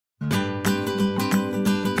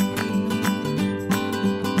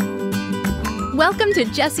Welcome to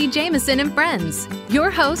Jesse Jameson and Friends. Your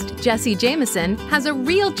host, Jesse Jameson, has a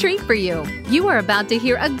real treat for you. You are about to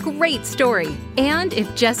hear a great story. And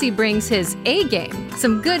if Jesse brings his A game,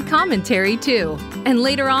 some good commentary too. And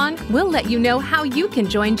later on, we'll let you know how you can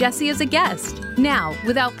join Jesse as a guest. Now,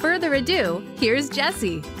 without further ado, here's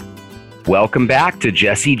Jesse. Welcome back to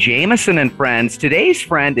Jesse Jameson and Friends. Today's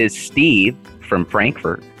friend is Steve from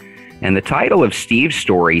Frankfort. And the title of Steve's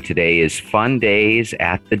story today is Fun Days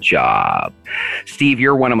at the Job. Steve,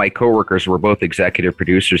 you're one of my coworkers. We're both executive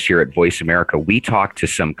producers here at Voice America. We talk to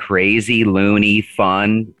some crazy, loony,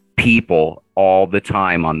 fun people all the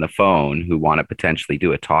time on the phone who want to potentially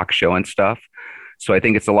do a talk show and stuff. So I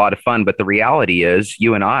think it's a lot of fun. But the reality is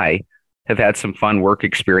you and I have had some fun work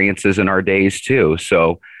experiences in our days too.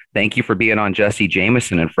 So thank you for being on Jesse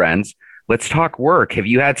Jameson and Friends. Let's talk work. Have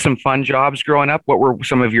you had some fun jobs growing up? What were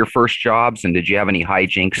some of your first jobs? And did you have any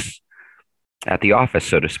hijinks at the office,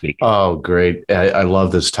 so to speak? Oh, great. I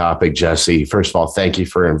love this topic, Jesse. First of all, thank you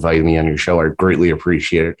for inviting me on your show. I greatly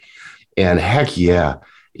appreciate it. And heck yeah,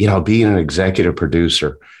 being an executive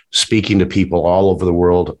producer, speaking to people all over the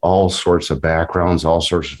world, all sorts of backgrounds, all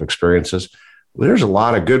sorts of experiences. There's a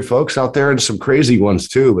lot of good folks out there and some crazy ones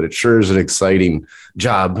too, but it sure is an exciting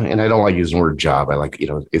job. And I don't like using the word job. I like,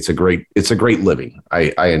 it's a great living.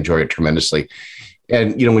 I enjoy it tremendously.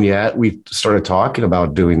 And, when we started talking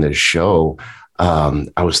about doing this show,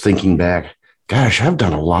 I was thinking back, gosh, I've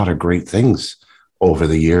done a lot of great things over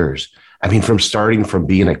the years. I mean, starting from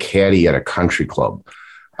being a caddy at a country club,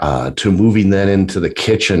 to moving then into the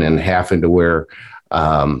kitchen and having to wear,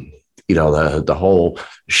 the whole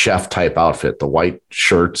chef type outfit, the white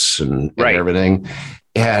shirts and everything,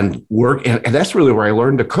 and work. And that's really where I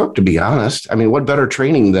learned to cook, to be honest. I mean, what better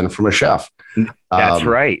training than from a chef? That's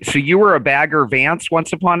right. So you were a bagger Vance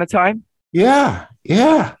once upon a time? Yeah.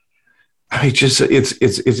 It's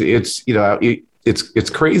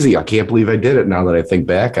crazy. I can't believe I did it now that I think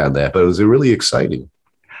back on that, but it was really exciting.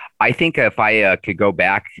 I think if I could go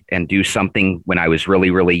back and do something when I was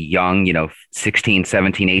really, really young, 16,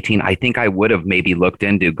 17, 18, I think I would have maybe looked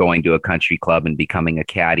into going to a country club and becoming a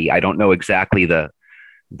caddy. I don't know exactly the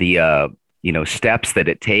steps that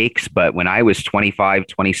it takes, but when I was 25,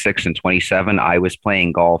 26, and 27, I was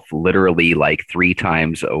playing golf literally like 3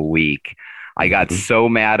 times a week. I got so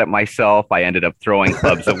mad at myself. I ended up throwing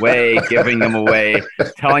clubs away, giving them away,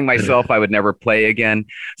 telling myself I would never play again.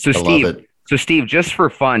 So Steve, just for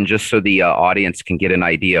fun, just so the audience can get an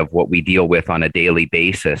idea of what we deal with on a daily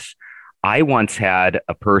basis, I once had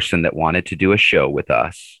a person that wanted to do a show with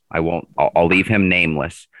us. I'll leave him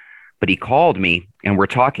nameless, but he called me and we're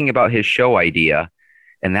talking about his show idea.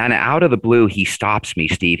 And then out of the blue, he stops me,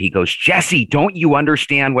 Steve. He goes, "Jesse, don't you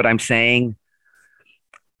understand what I'm saying?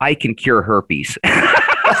 I can cure herpes."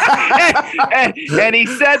 and he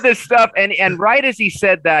said this stuff, and right as he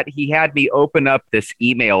said that, he had me open up this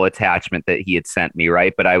email attachment that he had sent me,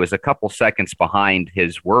 right? But I was a couple seconds behind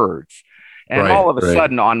his words. And all of a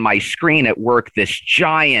sudden on my screen at work, this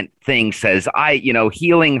giant thing says,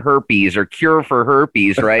 healing herpes or cure for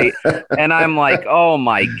herpes, right? And I'm like, oh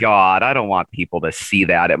my God, I don't want people to see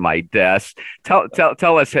that at my desk.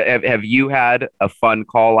 Tell us, have you had a fun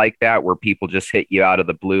call like that where people just hit you out of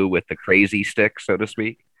the blue with the crazy stick, so to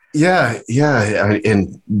speak? Yeah.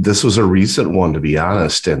 And this was a recent one, to be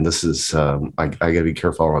honest. And this is, I got to be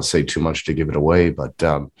careful. I don't want to say too much to give it away, but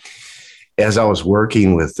as I was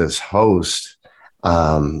working with this host,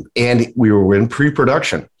 and we were in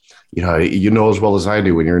pre-production, as well as I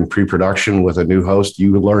do, when you're in pre-production with a new host,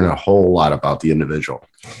 you learn a whole lot about the individual.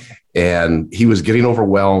 And he was getting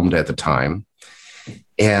overwhelmed at the time.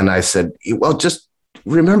 And I said, well, just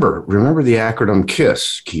remember the acronym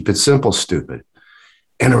KISS, keep it simple, stupid.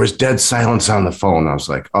 And there was dead silence on the phone. I was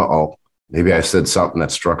like, uh-oh, maybe I said something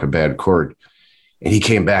that struck a bad chord. And he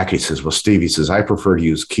came back. He says, well, Steve, I prefer to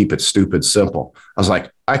use keep it stupid, simple. I was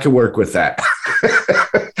like, I could work with that.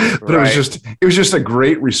 But it was just a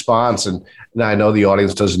great response. And now I know the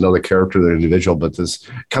audience doesn't know the character of the individual, but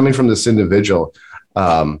coming from this individual,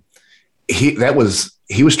 he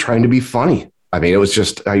was trying to be funny. I mean, it was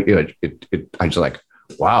just, I was like,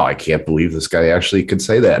 wow, I can't believe this guy actually could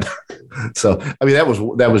say that. So, I mean, that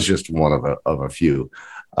was just one of a few.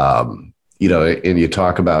 And you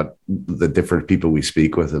talk about the different people we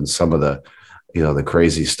speak with and some of the, the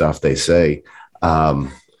crazy stuff they say.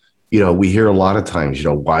 We hear a lot of times,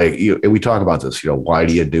 why, and we talk about this, why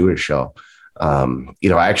do you do a show? I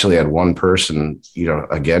actually had one person,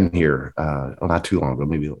 again here, not too long ago,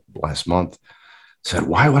 maybe last month, said,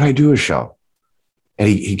 why would I do a show? And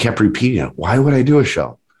he kept repeating it. Why would I do a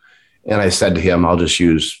show? And I said to him, I'll just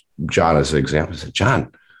use John as an example. I said,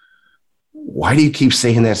 John, why do you keep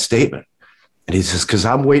saying that statement? And he says, because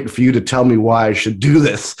I'm waiting for you to tell me why I should do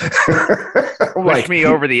this. Push me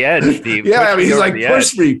over the edge, Steve. Yeah, I mean, he's like,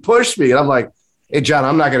 push me. And I'm like, hey, John,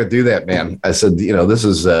 I'm not going to do that, man. I said, this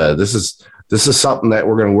is something that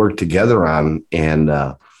we're going to work together on. And,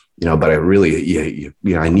 but I really,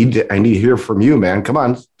 I need to hear from you, man. Come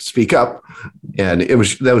on, speak up. And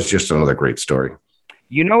that was just another great story.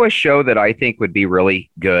 A show that I think would be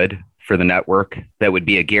really good for the network, that would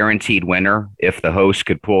be a guaranteed winner if the host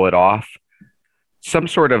could pull it off. Some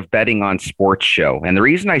sort of betting on sports show. And the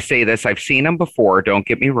reason I say this, I've seen them before. Don't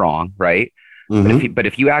get me wrong. Right. Mm-hmm. But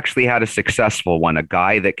if you actually had a successful one, a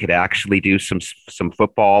guy that could actually do some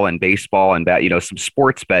football and baseball and some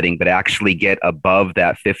sports betting, but actually get above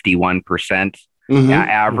that 51%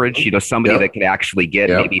 average, somebody that could actually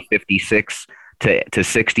get maybe 56 to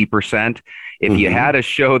 60%. If you had a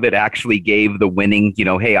show that actually gave the winning,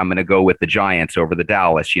 hey, I'm going to go with the Giants over the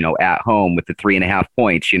Dallas, at home with the 3.5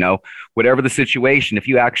 points, whatever the situation, if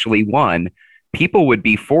you actually won, people would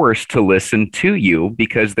be forced to listen to you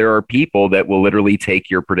because there are people that will literally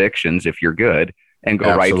take your predictions if you're good and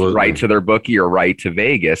go right to their bookie or right to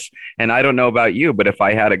Vegas. And I don't know about you, but if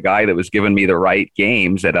I had a guy that was giving me the right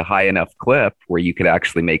games at a high enough clip where you could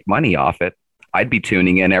actually make money off it, I'd be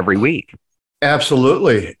tuning in every week.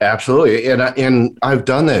 Absolutely. And I've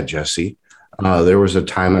done that, Jesse. There was a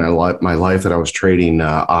time in my life that I was trading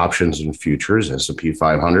options and futures, S&P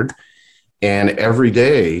 500. And every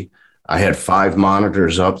day I had 5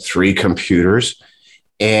 monitors up, 3 computers,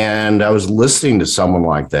 and I was listening to someone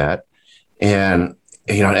like that. And,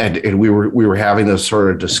 and we were having those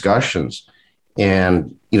sort of discussions,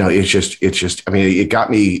 and, it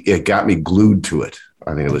got me glued to it.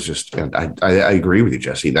 I mean, it was just, I agree with you,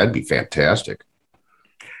 Jesse. That'd be fantastic.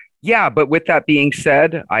 Yeah. But with that being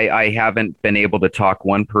said, I haven't been able to talk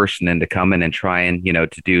one person into coming and trying,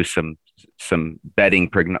 to do some betting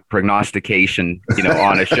prognostication,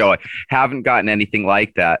 on a show. I haven't gotten anything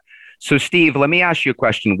like that. So Steve, let me ask you a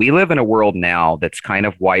question. We live in a world now that's kind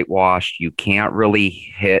of whitewashed. You can't really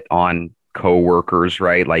hit on coworkers,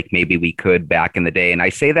 right? Like maybe we could back in the day. And I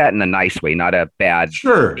say that in a nice way, not a bad,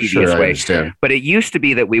 sure, way. I understand. But it used to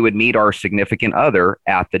be that we would meet our significant other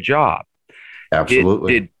at the job.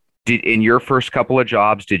 Absolutely. Did in your first couple of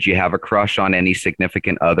jobs, did you have a crush on any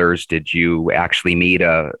significant others? Did you actually meet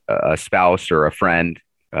a spouse or a friend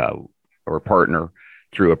or partner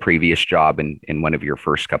through a previous job in one of your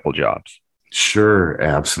first couple jobs? Sure,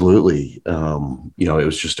 absolutely. It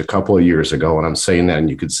was just a couple of years ago, and I'm saying that, and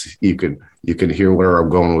you can hear where I'm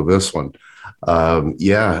going with this one.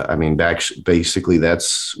 I mean, basically,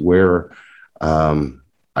 that's where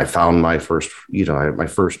I found my first,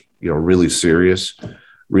 really serious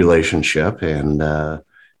relationship, and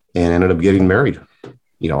ended up getting married,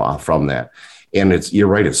 from that. And you're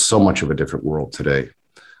right, it's so much of a different world today.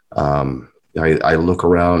 I look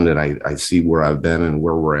around and I see where I've been and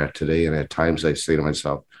where we're at today. And at times I say to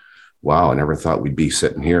myself, wow, I never thought we'd be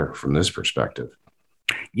sitting here from this perspective.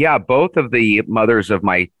 Yeah. Both of the mothers of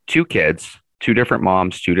my 2 kids, 2 different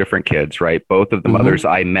moms, 2 different kids, right? Both of the mothers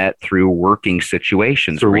I met through working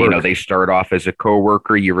situations where, they start off as a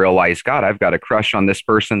coworker. You realize, God, I've got a crush on this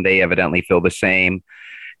person. They evidently feel the same.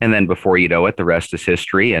 And then before you know it, the rest is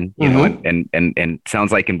history. And, and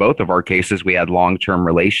sounds like in both of our cases, we had long-term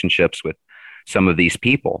relationships with some of these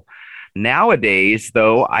people. Nowadays,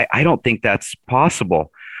 though, I don't think that's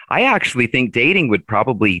possible. I actually think dating would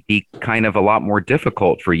probably be kind of a lot more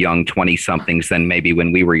difficult for young 20-somethings than maybe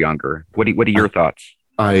when we were younger. What are your thoughts?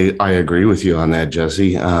 I agree with you on that,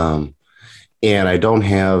 Jesse. And I don't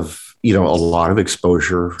have, a lot of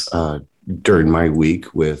exposure during my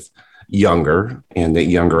week with younger, and that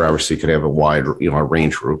younger obviously could have a wide,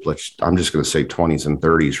 range group. I'm just going to say 20s and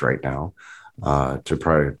 30s right now.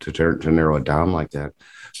 To narrow it down like that.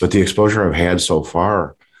 But the exposure I've had so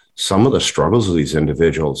far, some of the struggles of these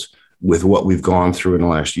individuals with what we've gone through in the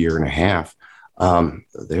last year and a half,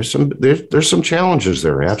 there's some challenges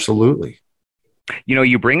there. Absolutely.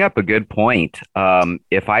 You bring up a good point.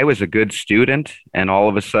 If I was a good student and all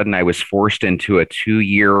of a sudden I was forced into a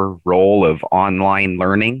 2-year role of online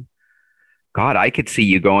learning, God, I could see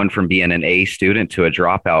you going from being an A student to a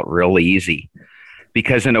dropout real easy.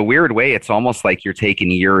 Because in a weird way, it's almost like you're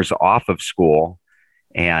taking years off of school.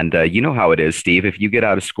 And you know how it is, Steve. If you get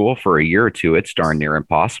out of school for a year or 2, it's darn near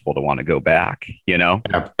impossible to want to go back,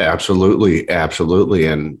 Absolutely. Absolutely.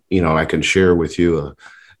 And, I can share with you,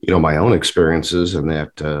 my own experiences in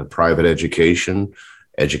that private education.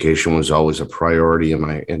 Education was always a priority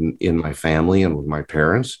in my family and with my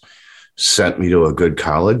parents. Sent me to a good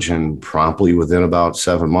college, and promptly within about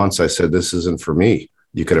 7 months, I said, this isn't for me.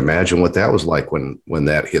 you could imagine what that was like when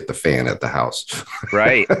that hit the fan at the house.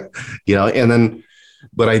 Right. And then,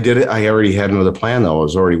 but I did it. I already had another plan though. I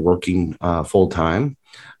was already working full time.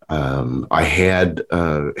 I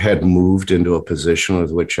had moved into a position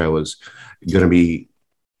with which I was going to be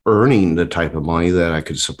earning the type of money that I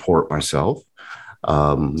could support myself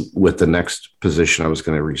with the next position I was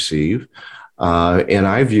going to receive. And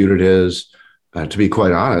I viewed it as, to be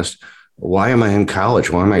quite honest, why am I in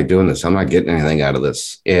college? Why am I doing this? I'm not getting anything out of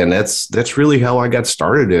this. And that's really how I got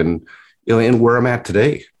started in where I'm at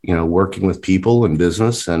today, working with people and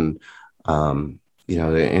business and, and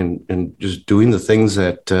just doing the things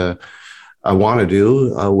that I want to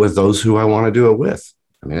do with those who I want to do it with.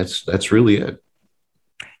 I mean, that's really it.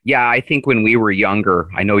 Yeah, I think when we were younger,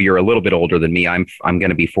 I know you're a little bit older than me. I'm going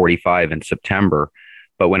to be 45 in September.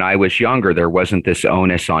 But when I was younger, there wasn't this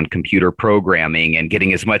onus on computer programming and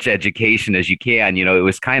getting as much education as you can. It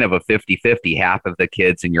was kind of a 50-50. Half of the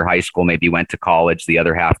kids in your high school maybe went to college. The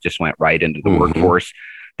other half just went right into the workforce.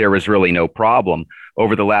 There was really no problem.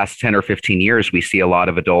 Over the last 10 or 15 years, we see a lot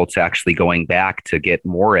of adults actually going back to get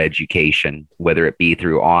more education, whether it be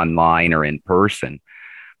through online or in person.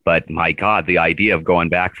 But my God, the idea of going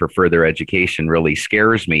back for further education really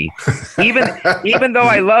scares me. Even though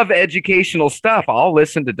I love educational stuff, I'll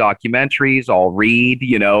listen to documentaries, I'll read,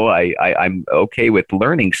 I'm okay with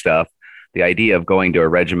learning stuff. The idea of going to a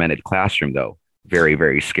regimented classroom, though, very,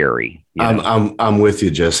 very scary. I'm with you,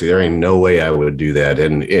 Jesse. There ain't no way I would do that.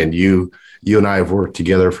 And you and I have worked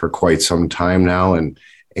together for quite some time now,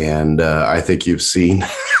 and I think you've seen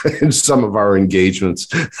in some of our engagements,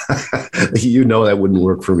 that wouldn't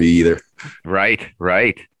work for me either.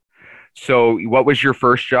 Right. So what was your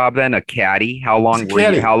first job then? A caddy? How long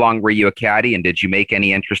were you a caddy? And did you make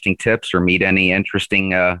any interesting tips or meet any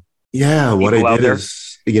interesting what I did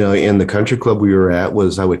is, in the country club we were at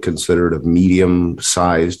I would consider it a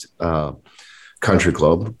medium-sized country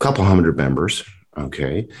club, a couple hundred members.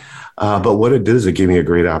 Okay. But what it did is it gave me a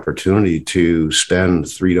great opportunity to spend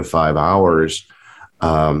 3 to 5 hours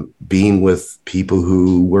being with people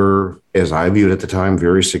who were, as I viewed at the time,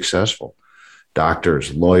 very successful.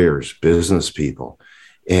 Doctors, lawyers, business people.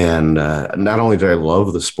 And not only did I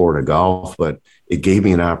love the sport of golf, but it gave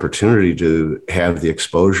me an opportunity to have the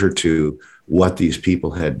exposure to what these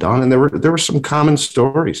people had done. And there were some common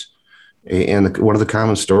stories. And one of the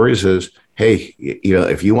common stories is, hey,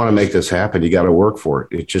 if you want to make this happen, you got to work for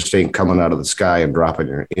it. It just ain't coming out of the sky and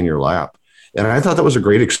dropping in your lap. And I thought that was a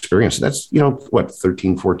great experience. And that's,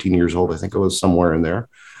 13, 14 years old. I think it was somewhere in there.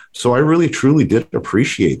 So I really, truly did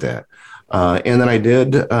appreciate that. And then I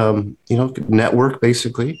did, network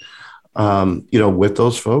basically, with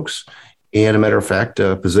those folks. And a matter of fact,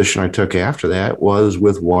 a position I took after that was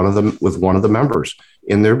with one of the members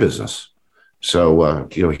in their business. So,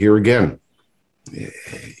 here again,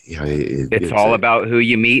 it's all about who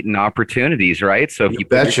you meet and opportunities, right? So if you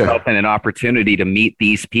put yourself in an opportunity to meet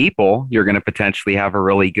these people, you're going to potentially have a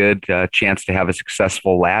really good chance to have a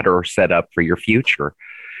successful ladder set up for your future.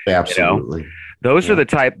 Absolutely. Those are the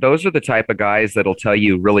type of guys that'll tell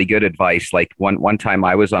you really good advice. Like one time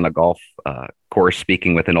I was on a golf course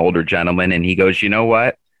speaking with an older gentleman, and he goes, "You know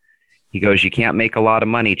what?" He goes, "You can't make a lot of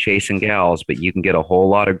money chasing gals, but you can get a whole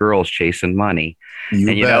lot of girls chasing money."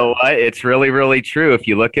 You know what? It's really, really true. If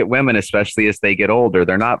you look at women, especially as they get older,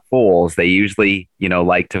 they're not fools. They usually,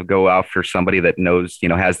 like to go after somebody that knows,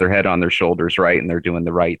 has their head on their shoulders, right? And they're doing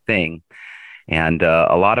the right thing. And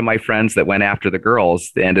a lot of my friends that went after the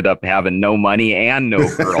girls, they ended up having no money and no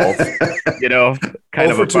girls.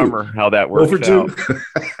 Kind of a bummer how that works out.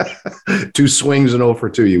 2 swings and 0 for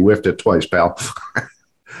 2. You whiffed it twice, pal.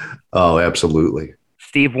 Oh, absolutely.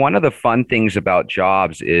 Steve, one of the fun things about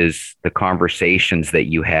jobs is the conversations that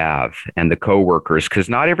you have and the coworkers, because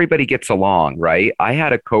not everybody gets along, right? I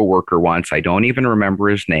had a coworker once, I don't even remember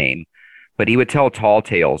his name, but he would tell tall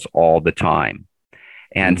tales all the time.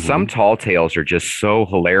 And some tall tales are just so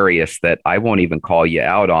hilarious that I won't even call you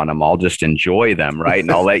out on them. I'll just enjoy them, right?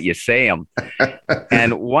 And I'll let you say them.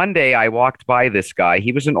 And one day I walked by this guy.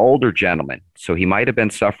 He was an older gentleman, so he might have been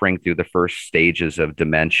suffering through the first stages of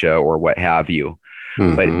dementia or what have you.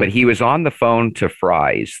 But he was on the phone to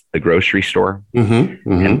Fry's, the grocery store.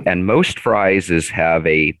 And most Fry's have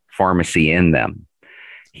a pharmacy in them.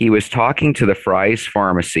 He was talking to the Fry's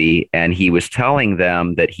pharmacy, and he was telling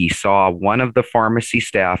them that he saw one of the pharmacy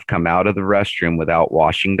staff come out of the restroom without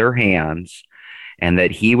washing their hands, and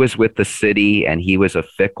that he was with the city and he was a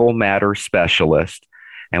fecal matter specialist.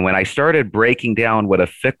 And when I started breaking down what a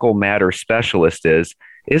fecal matter specialist is,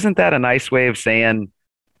 isn't that a nice way of saying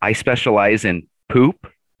I specialize in poop?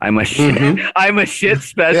 I'm a shit, I'm a shit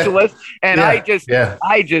specialist. And I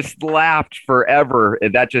just laughed forever.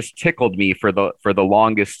 That just tickled me for the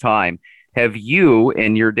longest time. Have you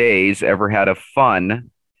in your days ever had a fun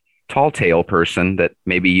tall tale person that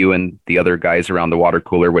maybe you and the other guys around the water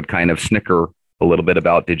cooler would kind of snicker a little bit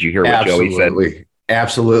about? Did you hear what Joey said?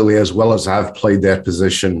 Absolutely. As well as I've played that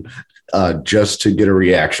position just to get a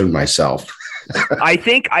reaction myself. I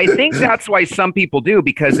think that's why some people do,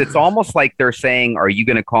 because it's almost like they're saying, are you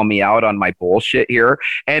going to call me out on my bullshit here?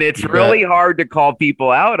 And it's really hard to call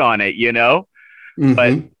people out on it,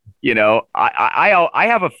 But I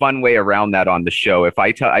have a fun way around that on the show. If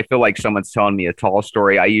I feel like someone's telling me a tall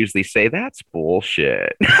story, I usually say that's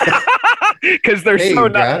bullshit. Because they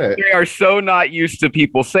are so not used to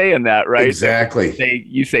people saying that, right? Exactly.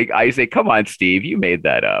 I say, come on, Steve, you made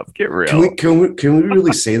that up. Get real. Can we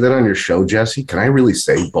really say that on your show, Jesse? Can I really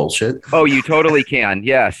say bullshit? Oh, you totally can.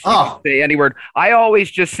 Yes. Oh. Say any word. I always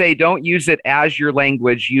just say, don't use it as your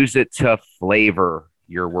language. Use it to flavor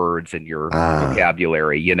your words and your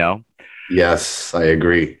vocabulary. Yes, I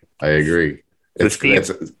agree. It's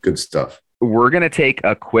good stuff. We're going to take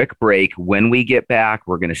a quick break. When we get back,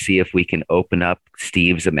 we're going to see if we can open up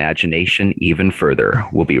Steve's imagination even further.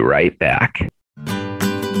 We'll be right back.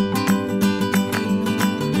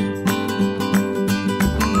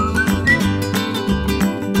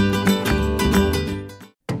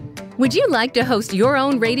 Would you like to host your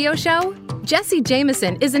own radio show? Jesse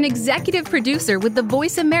Jameson is an executive producer with the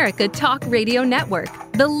Voice America Talk Radio Network,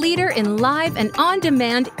 the leader in live and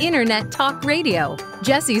on-demand internet talk radio.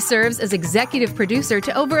 Jesse serves as executive producer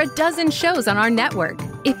to over a dozen shows on our network.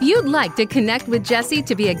 If you'd like to connect with Jesse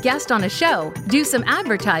to be a guest on a show, do some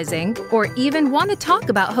advertising, or even want to talk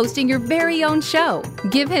about hosting your very own show,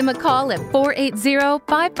 give him a call at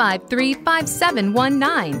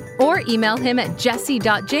 480-553-5719 or email him at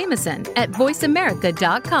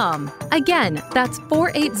jesse.jameson@voiceamerica.com. Again, that's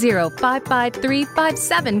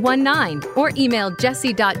 480-553-5719 or email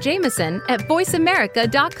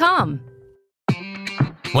jesse.jameson@voiceamerica.com.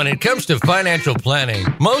 When it comes to financial planning,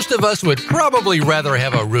 most of us would probably rather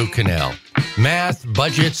have a root canal. Math,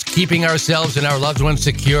 budgets, keeping ourselves and our loved ones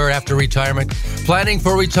secure after retirement, planning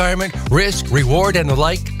for retirement, risk, reward, and the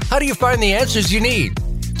like. How do you find the answers you need?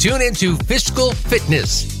 Tune into Fiscal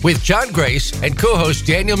Fitness with John Grace and co-host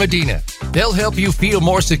Daniel Medina. They'll help you feel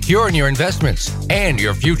more secure in your investments and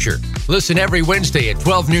your future. Listen every Wednesday at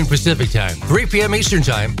 12 noon Pacific Time, 3 p.m. Eastern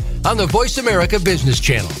Time on the Voice America Business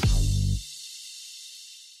Channel.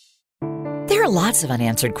 There are lots of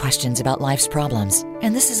unanswered questions about life's problems,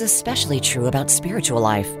 and this is especially true about spiritual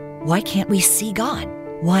life. Why can't we see God?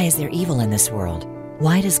 Why is there evil in this world?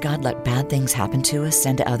 Why does God let bad things happen to us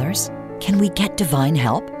and to others? Can we get divine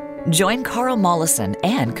help? Join Carl Mollison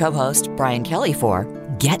and co-host Brian Kelly for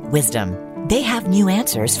Get Wisdom. They have new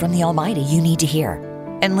answers from the Almighty you need to hear,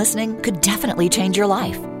 and listening could definitely change your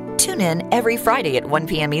life. Tune in every Friday at 1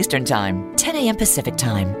 p.m. Eastern Time, 10 a.m. Pacific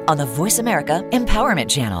Time on the Voice America Empowerment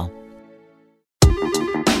Channel.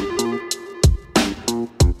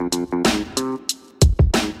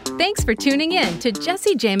 Thanks for tuning in to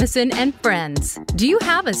Jesse Jameson and Friends. Do you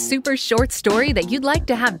have a super short story that you'd like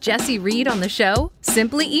to have Jesse read on the show?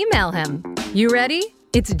 Simply email him. You ready?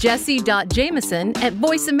 It's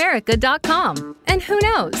jesse.jameson@voiceamerica.com. And who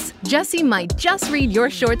knows, Jesse might just read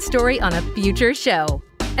your short story on a future show.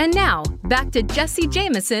 And now, back to Jesse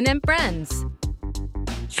Jameson and Friends.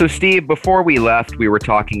 So, Steve, before we left, we were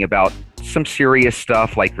talking about some serious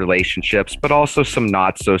stuff like relationships, but also some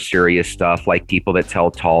not so serious stuff like people that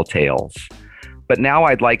tell tall tales. But now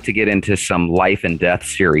I'd like to get into some life and death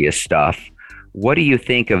serious stuff. What do you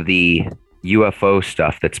think of the UFO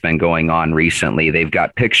stuff that's been going on recently? They've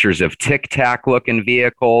got pictures of Tic Tac looking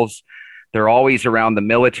vehicles. They're always around the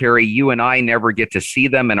military. You and I never get to see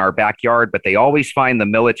them in our backyard, but they always find the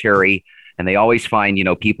military, and they always find,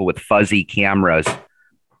 people with fuzzy cameras.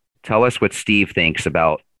 Tell us what Steve thinks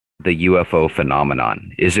about the UFO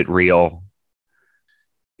phenomenon. Is it real?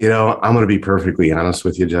 I'm going to be perfectly honest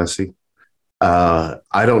with you, Jesse. I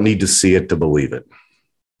don't need to see it to believe it.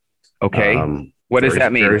 Okay. What does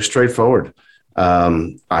that mean? Very straightforward.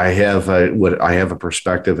 I have a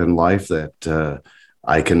perspective in life that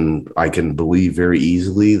I can believe very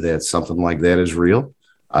easily that something like that is real.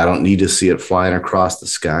 I don't need to see it flying across the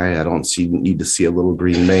sky. I don't need to see a little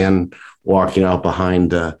green man walking out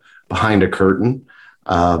behind a curtain.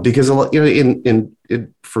 Because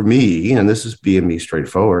for me, and this is being me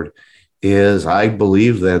straightforward, is I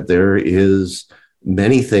believe that there is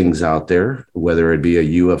many things out there, whether it be a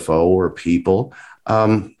UFO or people,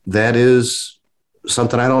 that is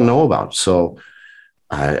something I don't know about. So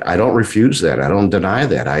I don't refuse that. I don't deny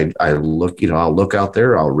that. I look, I'll look out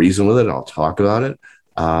there, I'll reason with it, I'll talk about it.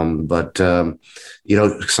 But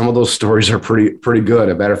some of those stories are pretty good.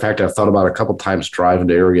 As a matter of fact, I've thought about a couple times driving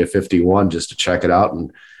to Area 51 just to check it out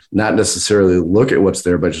and not necessarily look at what's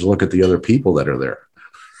there, but just look at the other people that are there.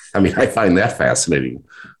 I mean, I find that fascinating.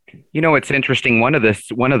 It's interesting. One of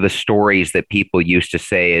the stories that people used to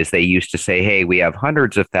say is they used to say, hey, we have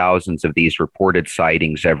hundreds of thousands of these reported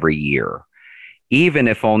sightings every year. Even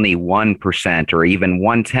if only 1% or even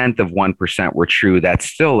 0.1% were true, that's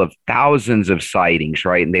still of thousands of sightings,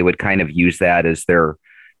 right? And they would kind of use that as their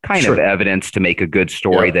kind of evidence to make a good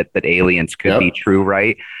story that aliens could be true,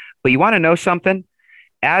 right? But you want to know something?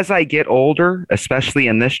 As I get older, especially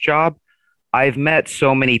in this job, I've met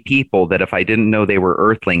so many people that if I didn't know they were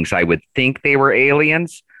Earthlings, I would think they were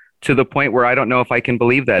aliens, to the point where I don't know if I can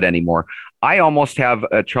believe that anymore. I almost have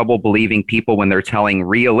trouble believing people when they're telling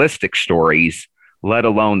realistic stories, let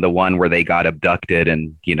alone the one where they got abducted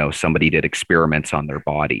and, somebody did experiments on their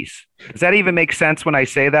bodies. Does that even make sense when I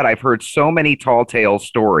say that? I've heard so many tall tale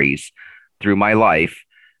stories through my life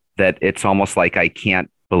that it's almost like I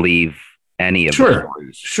can't believe any of the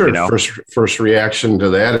stories. Sure. First reaction to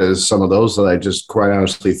that is some of those that I just quite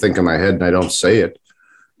honestly think in my head and I don't say it.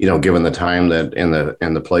 Given the time that in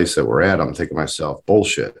the place that we're at, I'm thinking to myself,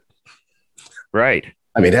 bullshit. Right.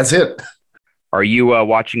 I mean, that's it. Are you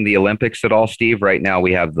watching the Olympics at all, Steve? Right now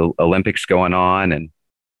we have the Olympics going on, and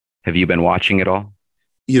have you been watching it all?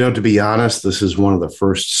 To be honest, this is one of the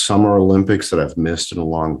first Summer Olympics that I've missed in a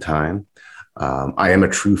long time. I am a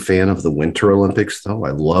true fan of the Winter Olympics, though.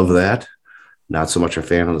 I love that. Not so much a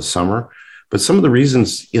fan of the summer. But some of the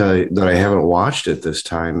reasons that I haven't watched it this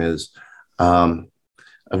time is I've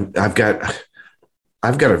got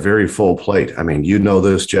a very full plate. I mean,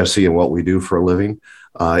 this, Jesse, and what we do for a living.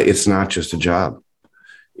 It's not just a job.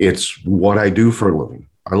 It's what I do for a living.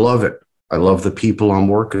 I love it. I love the people I'm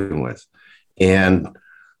working with. And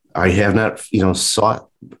I have not, sought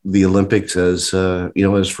the Olympics as for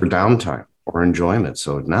downtime or enjoyment.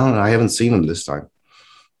 So no, I haven't seen them this time.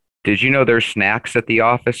 Did you know there's snacks at the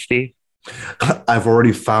office, Steve? I've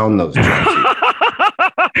already found those.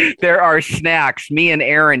 There are snacks. Me and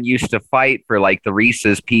Aaron used to fight for like the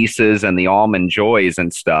Reese's Pieces and the Almond Joys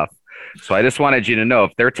and stuff. So I just wanted you to know,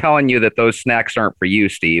 if they're telling you that those snacks aren't for you,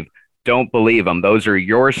 Steve, don't believe them. Those are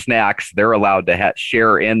your snacks. They're allowed to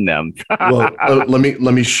share in them. Well, let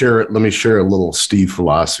me share a little Steve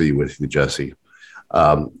philosophy with you, Jesse.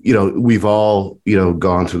 We've all,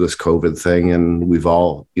 gone through this COVID thing, and we've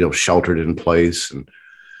all, sheltered in place. And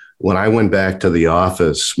when I went back to the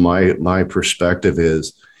office, my perspective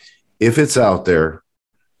is, if it's out there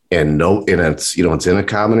and it's, it's in a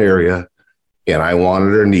common area and I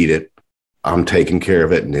want it or need it, I'm taking care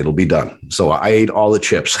of it and it'll be done. So I ate all the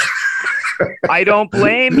chips. I don't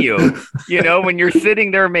blame you. When you're sitting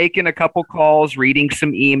there making a couple calls, reading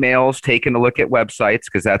some emails, taking a look at websites,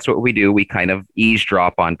 because that's what we do. We kind of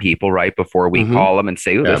eavesdrop on people right before we call them and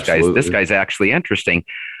say, "Oh, this guy's actually interesting."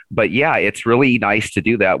 But yeah, it's really nice to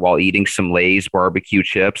do that while eating some Lay's barbecue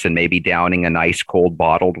chips and maybe downing a nice cold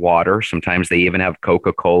bottled water. Sometimes they even have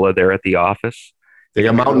Coca-Cola there at the office. They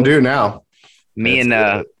got Mountain Dew now. Me and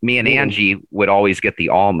Angie would always get the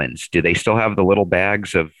almonds. Do they still have the little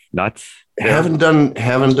bags of nuts? Haven't done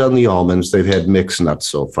the almonds. They've had mixed nuts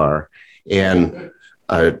so far, and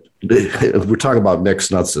we're talking about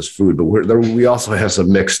mixed nuts as food, but we also have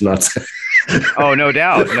some mixed nuts. Oh, no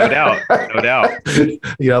doubt.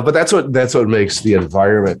 But that's what makes the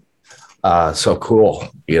environment so cool.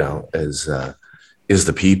 Is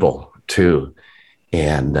the people too,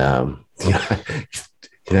 and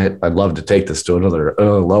I'd love to take this to another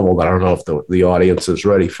level, but I don't know if the audience is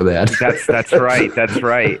ready for that. That's right. That's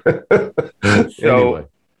right.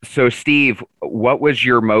 So Steve, what was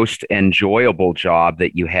your most enjoyable job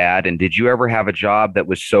that you had? And did you ever have a job that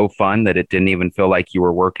was so fun that it didn't even feel like you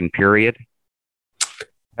were working, period?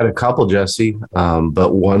 I had a couple, Jesse,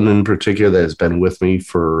 but one in particular that has been with me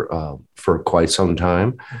for quite some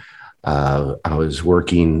time. I was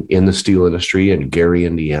working in the steel industry in Gary,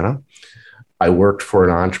 Indiana. I worked for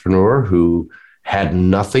an entrepreneur who had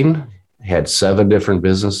nothing, had 7 different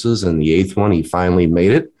businesses, and the 8th one, he finally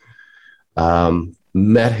made it.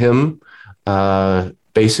 Met him.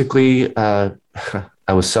 Basically, I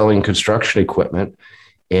was selling construction equipment,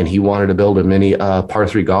 and he wanted to build a mini par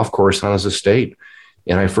 3 golf course on his estate.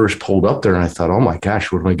 And I first pulled up there and I thought, oh my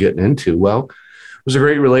gosh, what am I getting into? Well, it was a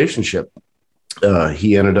great relationship.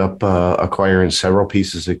 He ended up acquiring several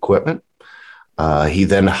pieces of equipment. He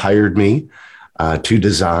then hired me to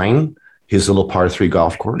design his little par 3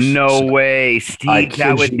 golf course. No way, Steve.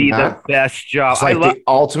 That would be the best job. It's like the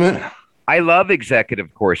ultimate. I love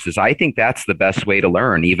executive courses. I think that's the best way to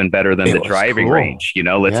learn, even better than It the was driving cool. range.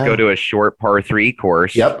 Let's go Yeah. to a short par three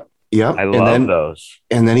course. Yep. Yep. I love those.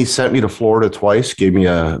 And then he sent me to Florida twice, gave me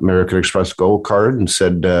a American Express Gold card and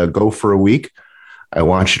said, go for a week. I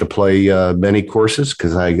want you to play many courses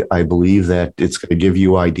because I believe that it's going to give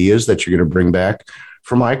you ideas that you're going to bring back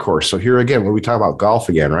for my course. So here again, when we talk about golf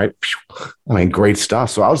again, right? I mean, great stuff.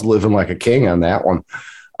 So I was living like a king on that one.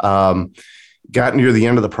 Got near the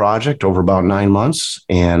end of the project over about 9 months,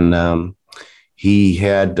 and he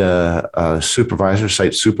had a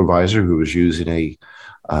site supervisor who was using a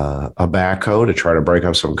backhoe to try to break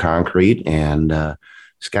up some concrete, and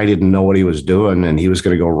this guy didn't know what he was doing, and he was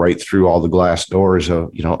going to go right through all the glass doors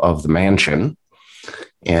of the mansion.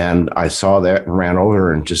 And I saw that and ran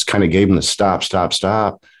over and just kind of gave him the stop.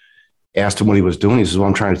 Asked him what he was doing. He says, "Well,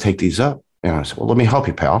 I'm trying to take these up." And I said, "Well, let me help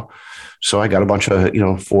you, pal." So I got a bunch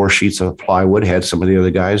of 4 sheets of plywood, had some of the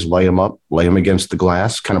other guys lay them against the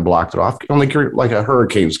glass, kind of blocked it off, like a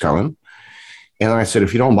hurricane's coming. And I said,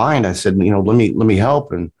 "If you don't mind," I said, let me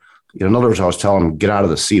help. And in other words, I was telling him, "Get out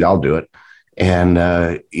of the seat, I'll do it."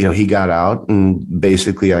 And he got out, and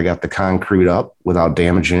basically I got the concrete up without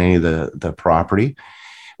damaging any of the property.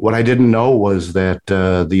 What I didn't know was that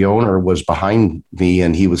the owner was behind me,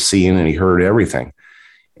 and he was seeing and he heard everything.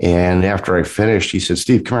 And after I finished, he said,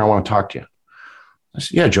 "Steve, come here, I want to talk to you." I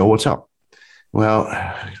said, "Yeah, Joe, what's up?" Well,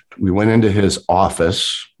 we went into his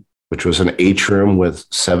office, which was an atrium with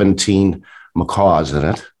 17 macaws in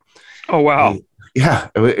it. Oh, wow. Yeah,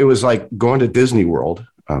 it was like going to Disney World.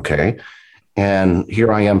 Okay. And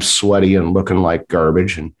here I am sweaty and looking like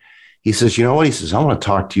garbage. And he says, "You know what?" He says, "I want to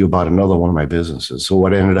talk to you about another one of my businesses." So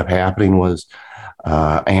what ended up happening was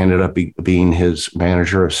I ended up being his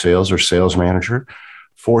manager of sales or sales manager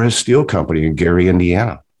for his steel company in Gary,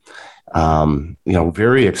 Indiana.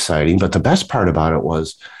 Very exciting. But the best part about it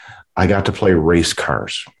was I got to play race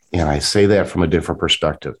cars. And I say that from a different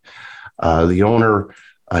perspective. The owner,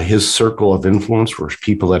 his circle of influence were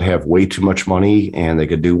people that have way too much money and they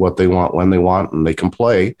could do what they want when they want and they can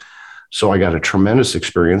play. So I got a tremendous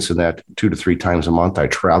experience in that 2 to 3 times a month. I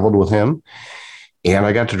traveled with him and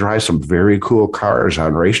I got to drive some very cool cars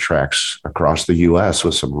on racetracks across the U.S.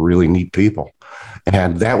 with some really neat people.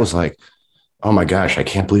 And that was like, oh my gosh, I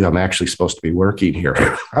can't believe I'm actually supposed to be working here.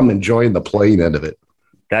 I'm enjoying the playing end of it.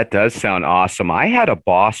 That does sound awesome. I had a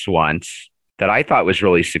boss once that I thought was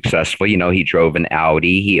really successful. He drove an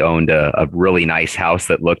Audi. He owned a really nice house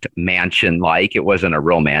that looked mansion-like. It wasn't a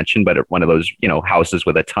real mansion, but one of those, houses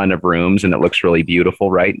with a ton of rooms, and it looks really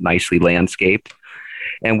beautiful, right? Nicely landscaped.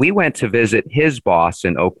 And we went to visit his boss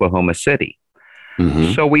in Oklahoma City.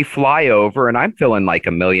 Mm-hmm. So we fly over, and I'm feeling like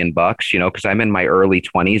 $1 million, because I'm in my early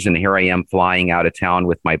 20s, and here I am flying out of town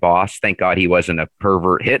with my boss. Thank God he wasn't a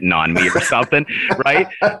pervert hitting on me or something, right?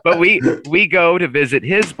 But we go to visit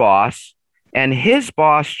his boss, and his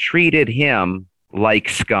boss treated him like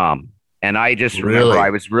scum. And I just remember I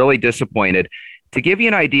was really disappointed. To give you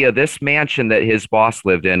an idea, this mansion that his boss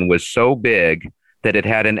lived in was so big that it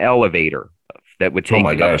had an elevator that would take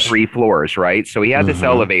up 3 floors, right? So he had this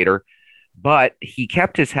elevator. But he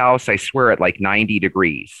kept his house, I swear, at like 90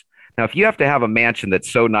 degrees. Now, if you have to have a mansion that's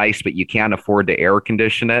so nice, but you can't afford to air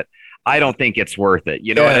condition it, I don't think it's worth it.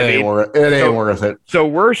 You know what I mean? It ain't worth it. So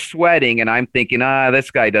we're sweating, and I'm thinking, this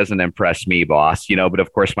guy doesn't impress me, boss. But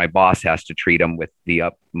of course, my boss has to treat him with the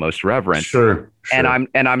utmost reverence. Sure. And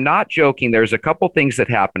I'm not joking. There's a couple things that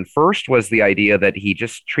happened. First was the idea that he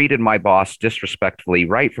just treated my boss disrespectfully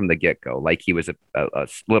right from the get-go, like he was a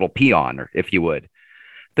little peon, or if you would.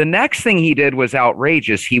 The next thing he did was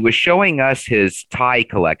outrageous. He was showing us his tie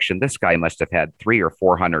collection. This guy must have had 300 or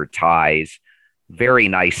 400 ties, very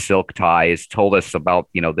nice silk ties, told us about,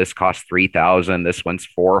 this costs $3,000, this one's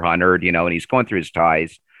 $400, and he's going through his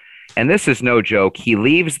ties. And this is no joke. He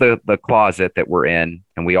leaves the closet that we're in,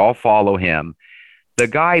 and we all follow him. The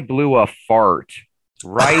guy blew a fart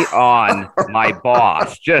right on my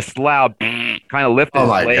boss, just loud, kind of lifted his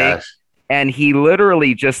leg. Gosh. And he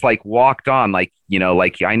literally just walked on, I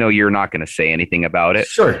know you're not going to say anything about it.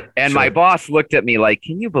 Sure. And my boss looked at me like,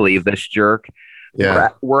 can you believe this jerk?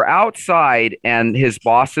 Yeah. We're outside, and his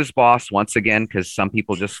boss's boss, once again, because some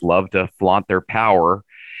people just love to flaunt their power.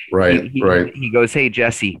 Right. He goes, "Hey,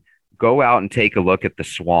 Jesse, go out and take a look at the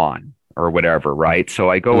swan," or whatever. Right. So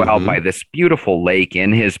I go out by this beautiful lake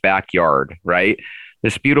in his backyard, right?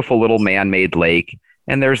 This beautiful little man-made lake.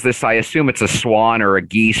 And there's this, I assume it's a swan or a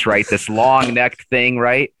geese, right? This long-necked thing,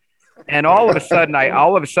 right? And all of a sudden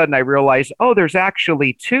I realize, there's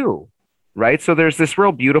actually 2, right? So there's this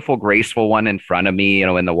real beautiful, graceful one in front of me,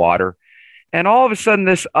 in the water. And all of a sudden,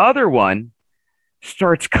 this other one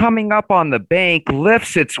starts coming up on the bank,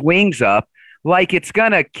 lifts its wings up like it's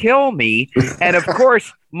going to kill me. And of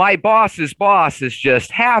course, my boss's boss is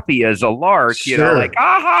just happy as a lark, like,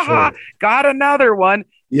 ha, got another one.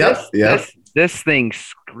 This thing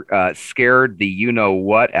scared the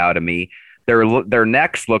you-know-what out of me. Their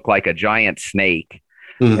necks look like a giant snake.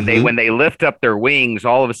 Mm-hmm. And when they lift up their wings,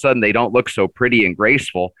 all of a sudden they don't look so pretty and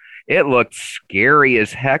graceful. It looked scary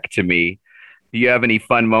as heck to me. Do you have any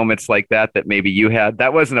fun moments like that maybe you had?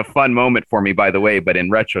 That wasn't a fun moment for me, by the way, but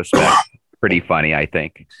in retrospect, pretty funny, I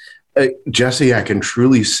think. Jesse, I can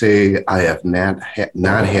truly say I have not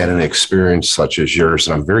had an experience such as yours,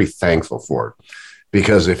 and I'm very thankful for it.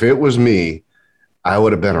 Because if it was me, I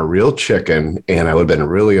would have been a real chicken, and I would have been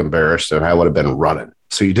really embarrassed, and I would have been running.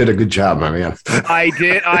 So you did a good job, my man. I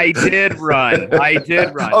did run.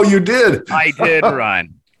 Oh, you did? I did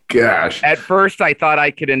run. Gosh. At first, I thought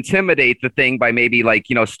I could intimidate the thing by maybe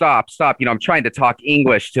stop. I'm trying to talk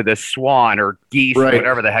English to this swan or geese or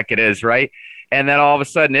whatever the heck it is, right? And then all of a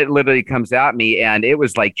sudden, it literally comes at me, and it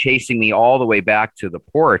was like chasing me all the way back to the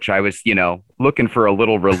porch. I was, looking for a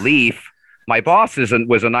little relief. My boss was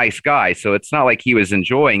a nice guy, so it's not like he was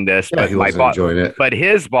enjoying this. Yeah, he was enjoying it. But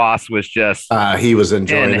his boss was just he was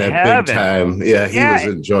enjoying that big time. Yeah, he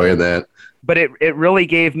was enjoying that. But it really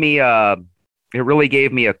gave me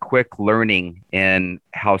a quick learning in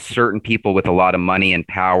how certain people with a lot of money and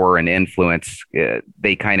power and influence,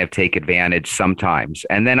 they kind of take advantage sometimes.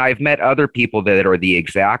 And then I've met other people that are the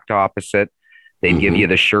exact opposite. They'd give you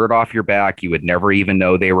the shirt off your back. You would never even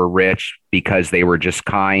know they were rich because they were just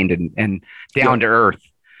kind and down to earth.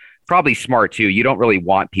 Probably smart too. You don't really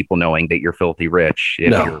want people knowing that you're filthy rich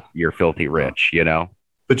if you're filthy rich,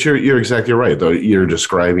 But you're exactly right, though. You're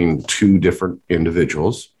describing two different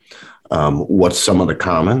individuals. What's some of the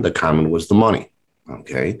common? The common was the money.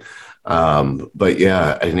 Okay. But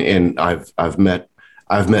yeah, and I've met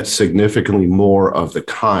significantly more of the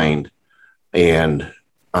kind and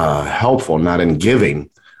helpful, not in giving,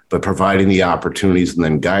 but providing the opportunities and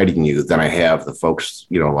then guiding you than I have the folks,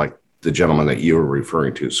 like the gentleman that you were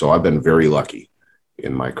referring to. So I've been very lucky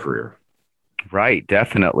in my career. Right.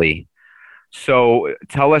 Definitely. So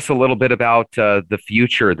tell us a little bit about the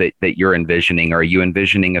future that you're envisioning. Are you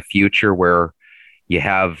envisioning a future where you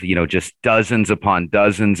have, just dozens upon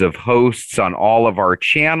dozens of hosts on all of our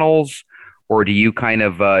channels? Or do you kind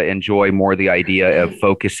of enjoy more the idea of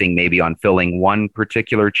focusing maybe on filling one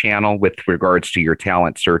particular channel with regards to your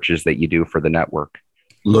talent searches that you do for the network?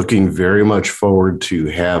 Looking very much forward to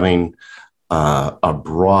having a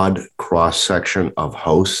broad cross-section of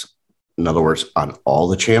hosts. In other words, on all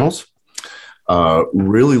the channels.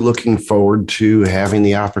 Really looking forward to having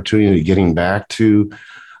the opportunity of getting back to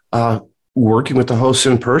working with the hosts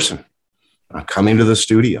in person, coming to the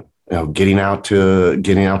studio. Getting out to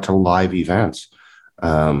live events.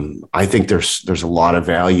 I think there's a lot of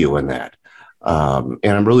value in that, and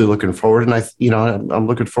I'm really looking forward. And I'm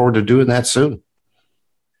looking forward to doing that soon.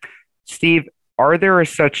 Steve, are there a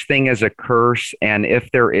such thing as a curse? And if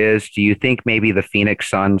there is, do you think maybe the Phoenix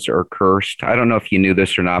Suns are cursed? I don't know if you knew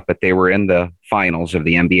this or not, but they were in the finals of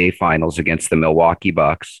the NBA Finals against the Milwaukee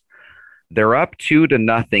Bucks. They're up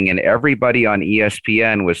 2-0, and everybody on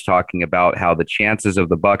ESPN was talking about how the chances of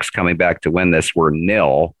the Bucks coming back to win this were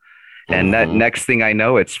nil. And that next thing I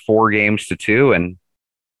know, it's 4-2 and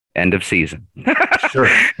end of season. Sure.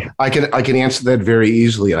 I can answer that very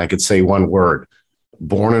easily. And I could say one word: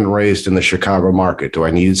 born and raised in the Chicago market. Do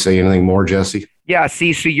I need to say anything more, Jesse? Yeah.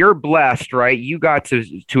 See, so you're blessed, right? You got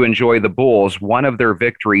to enjoy the Bulls. One of their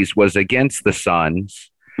victories was against the Suns.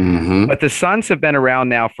 Mm-hmm. But the Suns have been around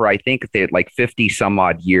now for, I think, they had like 50 some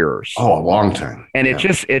odd years. Oh, a long time. And it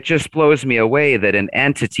just blows me away that an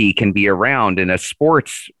entity can be around in a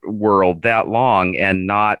sports world that long and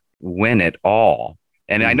not win it all.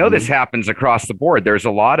 And I know this happens across the board. There's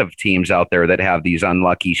a lot of teams out there that have these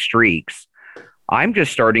unlucky streaks. I'm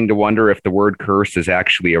just starting to wonder if the word curse is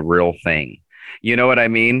actually a real thing. You know what I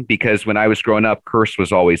mean? Because when I was growing up, curse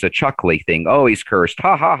was always a chuckly thing. Oh, he's cursed.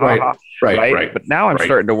 Ha, ha, ha, ha. Right. But now I'm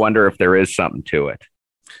starting to wonder if there is something to it.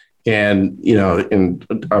 And, and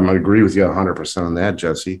I'm going to agree with you 100% on that,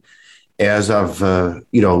 Jesse. As I've,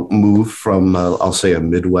 moved from, I'll say, a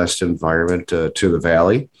Midwest environment to the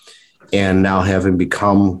Valley, and now having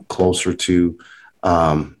become closer to,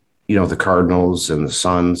 the Cardinals and the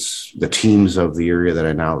Suns, the teams of the area that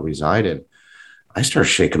I now reside in, I start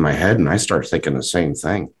shaking my head and I start thinking the same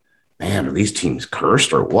thing. Man, are these teams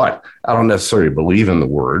cursed or what? I don't necessarily believe in the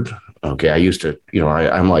word. Okay, I used to,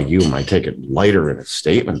 I'm like you, I take it lighter in a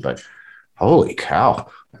statement, but holy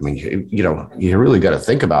cow. I mean, you really got to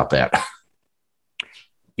think about that.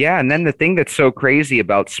 Yeah, and then the thing that's so crazy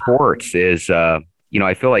about sports is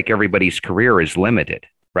I feel like everybody's career is limited,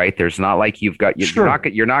 right? There's not like you're not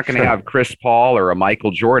going to have Chris Paul or a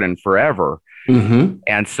Michael Jordan forever. Mm-hmm.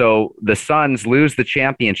 And so the Suns lose the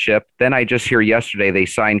championship. Then I just hear yesterday they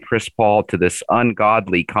signed Chris Paul to this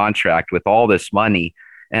ungodly contract with all this money.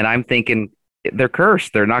 And I'm thinking they're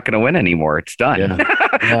cursed. They're not going to win anymore. It's done. Yeah.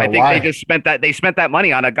 I think they spent that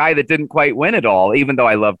money on a guy that didn't quite win it all, even though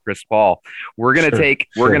I love Chris Paul. We're going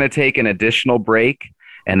to take an additional break.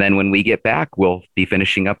 And then when we get back, we'll be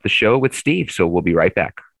finishing up the show with Steve. So we'll be right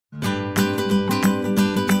back.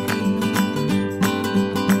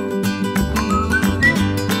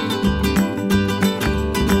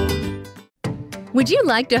 Would you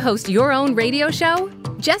like to host your own radio show?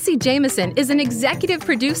 Jesse Jameson is an executive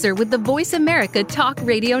producer with the Voice America Talk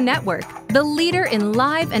Radio Network, the leader in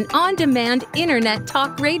live and on-demand internet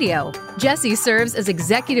talk radio. Jesse serves as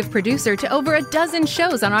executive producer to over a dozen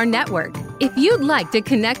shows on our network. If you'd like to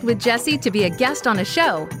connect with Jesse to be a guest on a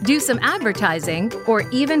show, do some advertising, or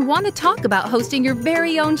even want to talk about hosting your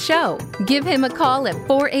very own show, give him a call at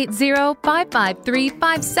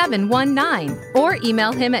 480-553-5719 or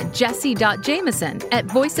email him at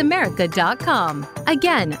jesse.jameson@voiceamerica.com.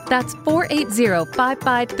 Again, that's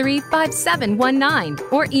 480-553-5719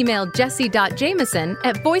 or email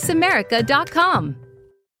jesse.jameson@voiceamerica.com.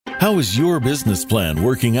 How is your business plan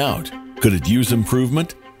working out? Could it use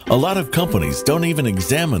improvement? A lot of companies don't even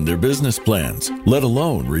examine their business plans, let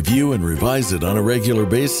alone review and revise it on a regular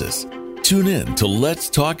basis. Tune in to Let's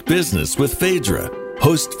Talk Business with Phaedra.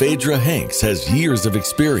 Host Phaedra Hanks has years of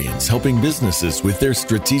experience helping businesses with their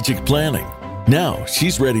strategic planning. Now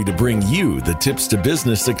she's ready to bring you the tips to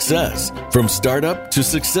business success, from startup to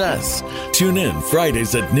success. Tune in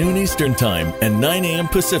Fridays at noon Eastern Time and 9 a.m.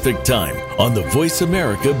 Pacific Time on the Voice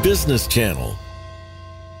America Business Channel.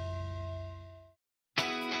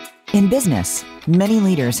 In business, many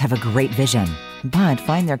leaders have a great vision, but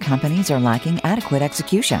find their companies are lacking adequate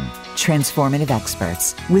execution. Transformative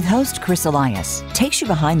Experts with host Chris Elias takes you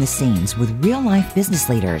behind the scenes with real-life business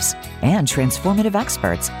leaders and transformative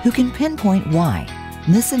experts who can pinpoint why.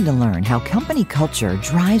 Listen to learn how company culture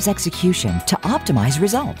drives execution to optimize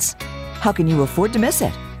results. How can you afford to miss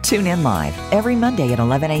it? Tune in live every Monday at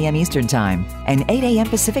 11 a.m. Eastern Time and 8 a.m.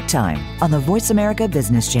 Pacific Time on the Voice America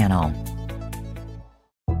Business Channel.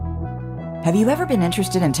 Have you ever been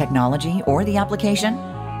interested in technology or the application?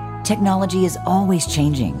 Technology is always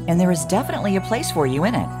changing, and there is definitely a place for you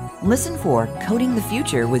in it. Listen for Coding the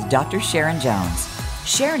Future with Dr. Sharon Jones.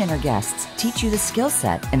 Sharon and her guests teach you the skill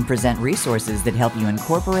set and present resources that help you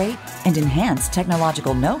incorporate and enhance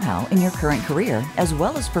technological know-how in your current career, as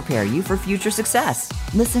well as prepare you for future success.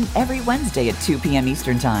 Listen every Wednesday at 2 p.m.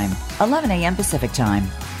 Eastern Time, 11 a.m. Pacific Time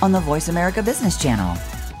on the Voice America Business Channel.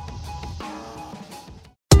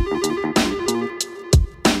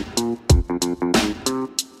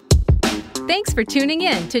 Thanks for tuning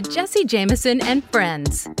in to Jesse Jameson and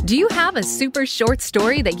Friends. Do you have a super short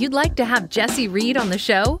story that you'd like to have Jesse read on the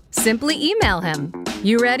show? Simply email him.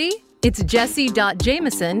 You ready? It's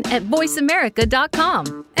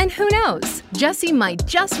jesse.jameson@voiceamerica.com. And who knows, Jesse might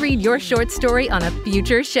just read your short story on a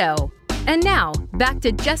future show. And now, back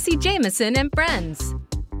to Jesse Jameson and Friends.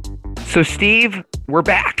 So, Steve, we're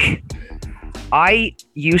back. I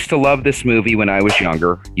used to love this movie when I was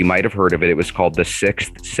younger. You might have heard of it. It was called The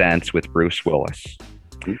Sixth Sense with Bruce Willis.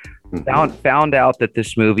 Found out that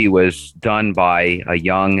this movie was done by a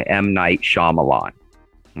young M. Night Shyamalan.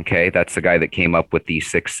 Okay, that's the guy that came up with The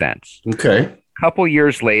Sixth Sense. Okay. A couple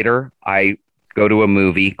years later, I go to a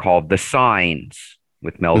movie called The Signs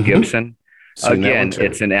with Mel Gibson. Again,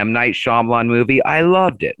 it's an M. Night Shyamalan movie. I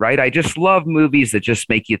loved it, right? I just love movies that just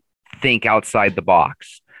make you think outside the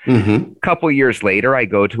box. A couple years later, I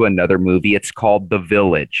go to another movie. It's called The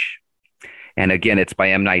Village. And again, it's by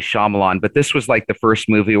M. Night Shyamalan. But this was like the first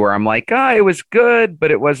movie where I'm like, it was good, but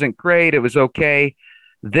it wasn't great. It was okay.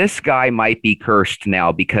 This guy might be cursed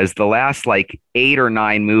now because the last like 8 or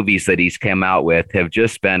 9 movies that he's come out with have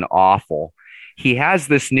just been awful. He has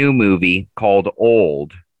this new movie called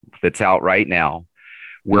Old that's out right now,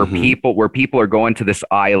 where people are going to this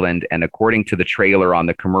island, and according to the trailer on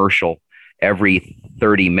the commercial, every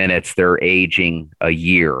 30 minutes, they're aging a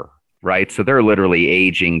year, right? So they're literally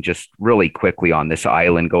aging just really quickly on this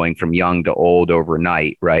island, going from young to old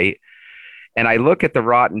overnight, right? And I look at the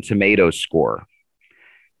Rotten Tomatoes score,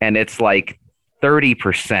 and it's like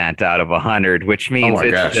 30% out of 100, which means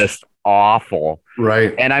it's just awful.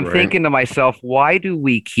 Right. And I'm thinking to myself, why do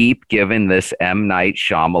we keep giving this M. Night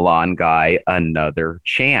Shyamalan guy another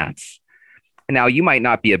chance? Now, you might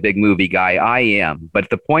not be a big movie guy. I am. But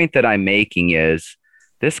the point that I'm making is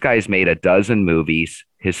this guy's made a dozen movies.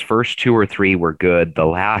 His first two or three were good. The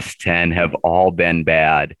last 10 have all been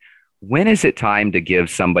bad. When is it time to give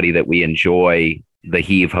somebody that we enjoy the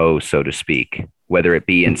heave-ho, so to speak, whether it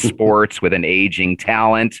be in sports with an aging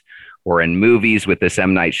talent or in movies with this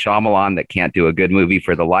M. Night Shyamalan that can't do a good movie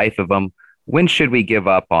for the life of them? When should we give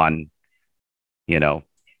up on,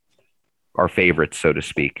 our favorites, so to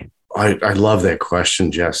speak? I love that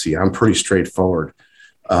question, Jesse. I'm pretty straightforward.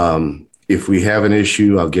 If we have an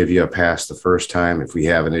issue, I'll give you a pass the first time. If we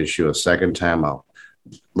have an issue a second time, I'll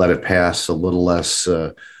let it pass a little less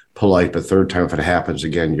polite. But third time, if it happens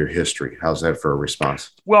again, your history. How's that for a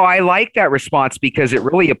response? Well, I like that response because it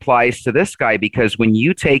really applies to this guy, because when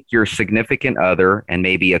you take your significant other and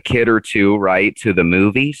maybe a kid or two, right, to the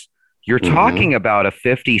movies, you're talking about a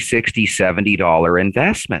 $50, $60, $70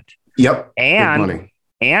 investment. Yep.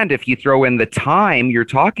 And if you throw in the time, you're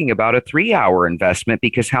talking about a 3-hour investment,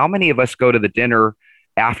 because how many of us go to the dinner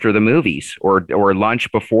after the movies or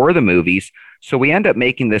lunch before the movies? So we end up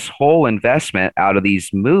making this whole investment out of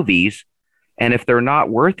these movies. And if they're not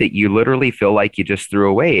worth it, you literally feel like you just threw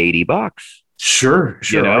away $80. Sure.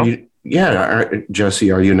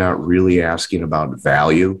 Jesse, are you not really asking about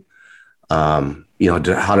value? How did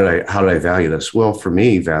I value this? Well, for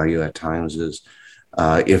me, value at times is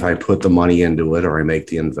if I put the money into it or I make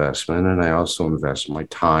the investment, and I also invest my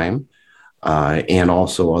time and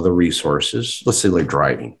also other resources, let's say like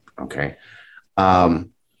driving. Okay.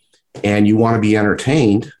 And you want to be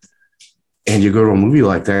entertained, and you go to a movie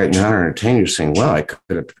like that and you're not entertained. You're saying, well, I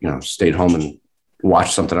could have, stayed home and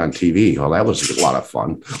watched something on TV. Well, that was a lot of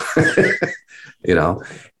fun,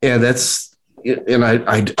 and that's, and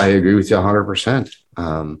I agree with you 100%.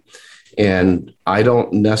 And I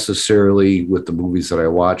don't necessarily, with the movies that I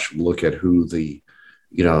watch, look at who the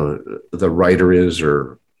writer is,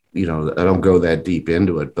 or, I don't go that deep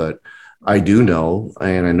into it, but I do know,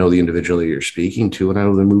 and I know the individual that you're speaking to, and I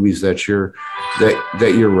know the movies that you're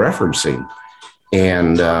referencing.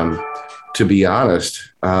 And to be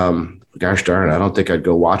honest, gosh darn it, I don't think I'd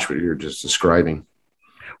go watch what you're just describing.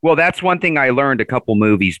 Well, that's one thing I learned a couple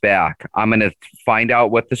movies back. I'm going to find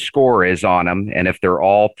out what the score is on them. And if they're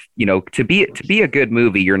all, to be a good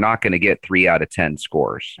movie, you're not going to get 3 out of 10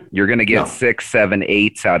 scores. You're going to get 6, 7,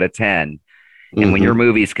 8 out of 10. And when your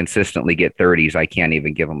movies consistently get 30s, I can't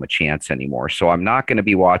even give them a chance anymore. So I'm not going to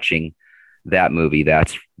be watching that movie.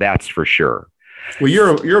 That's for sure. Well,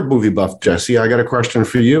 you're a movie buff, Jesse. I got a question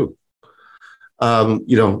for you. Do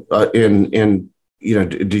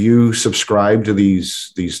you subscribe to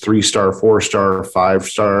these 3-star, 4-star,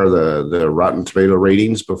 5-star, the Rotten Tomato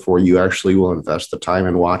ratings before you actually will invest the time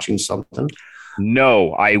in watching something?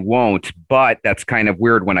 No, I won't. But that's kind of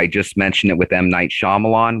weird when I just mentioned it with M. Night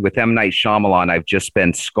Shyamalan. With M. Night Shyamalan, I've just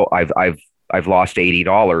been I've lost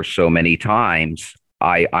 $80 so many times.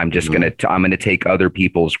 I'm just I'm gonna take other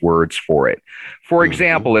people's words for it. For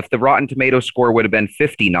example, if the Rotten Tomato score would have been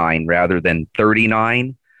 59 rather than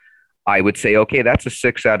 39, I would say, okay, that's a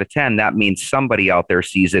 6 out of 10. That means somebody out there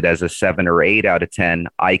sees it as a 7 or 8 out of 10.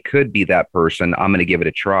 I could be that person. I'm going to give it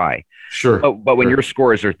a try. Sure. But when your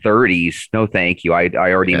scores are 30s, no, thank you. I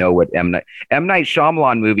already know what M. Night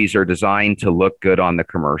Shyamalan movies are designed to look good on the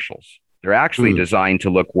commercials. They're actually designed to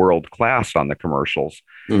look world class on the commercials.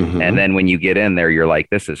 And then when you get in there, you're like,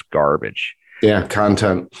 this is garbage. Yeah,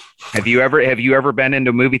 content. Have you ever been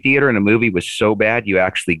into a movie theater and a movie was so bad you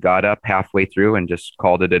actually got up halfway through and just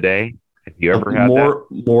called it a day? Have you ever had that?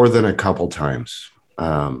 More than a couple times,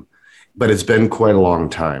 but it's been quite a long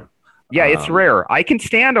time. Yeah, it's rare. I can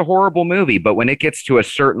stand a horrible movie, but when it gets to a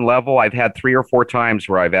certain level, I've had 3 or 4 times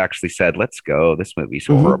where I've actually said, "Let's go. This movie's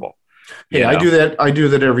horrible." Yeah, I do that. I do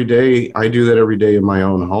that every day. I do that every day in my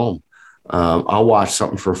own home. I'll watch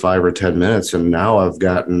something for 5 or 10 minutes, and now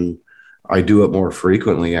I do it more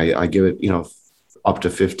frequently. I give it, up to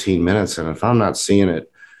 15 minutes. And if I'm not seeing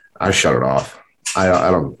it, I shut it off.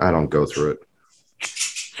 I don't go through it.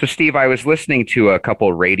 So Steve, I was listening to a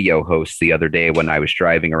couple radio hosts the other day when I was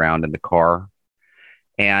driving around in the car,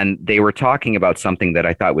 and they were talking about something that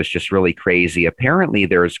I thought was just really crazy. Apparently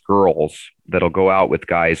there's girls that'll go out with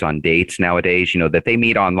guys on dates nowadays, that they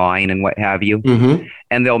meet online and what have you.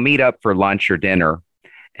 And they'll meet up for lunch or dinner.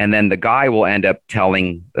 And then the guy will end up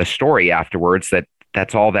telling a story afterwards that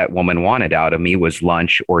that's all that woman wanted out of me was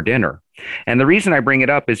lunch or dinner. And the reason I bring it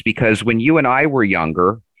up is because when you and I were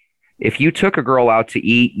younger, if you took a girl out to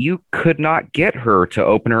eat, you could not get her to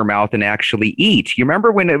open her mouth and actually eat. You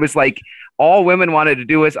remember when it was like all women wanted to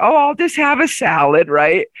do was, oh, I'll just have a salad,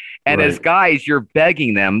 right? And as guys, you're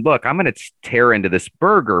begging them, look, I'm going to tear into this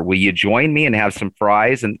burger. Will you join me and have some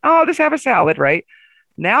fries? And, oh, I'll just have a salad, right?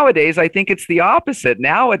 Nowadays, I think it's the opposite.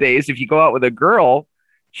 Nowadays, if you go out with a girl,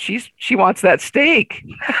 She wants that steak.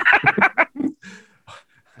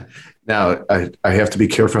 Now, I have to be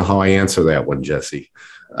careful how I answer that one, Jesse.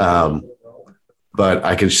 But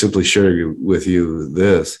I can simply share with you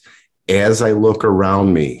this. As I look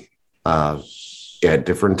around me at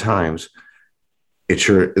different times, it's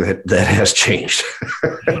sure that has changed.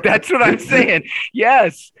 That's what I'm saying.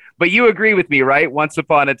 Yes. But you agree with me, right? Once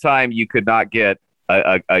upon a time, you could not get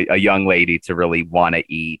a young lady to really want to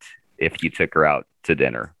eat if you took her out to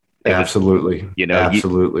dinner. Absolutely.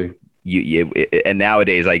 Absolutely. And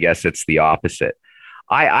nowadays, I guess it's the opposite.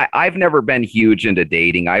 I've never been huge into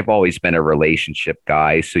dating. I've always been a relationship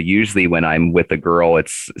guy. So usually when I'm with a girl,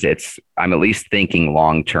 I'm at least thinking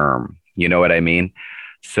long term. You know what I mean?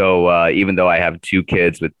 So even though I have 2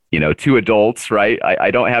 kids with, 2 adults, right?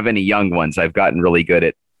 I don't have any young ones. I've gotten really good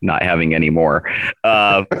at not having any more.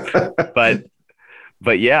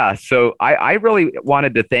 But yeah, so I really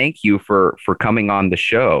wanted to thank you for coming on the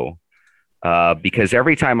show. Because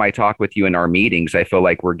every time I talk with you in our meetings, I feel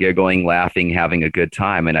like we're giggling, laughing, having a good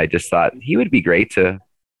time. And I just thought he would be great to,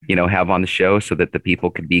 have on the show so that the people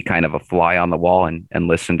could be kind of a fly on the wall and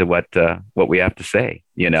listen to what we have to say,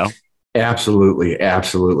 Absolutely.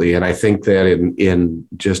 Absolutely. And I think that in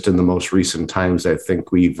the most recent times, I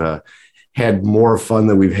think we've had more fun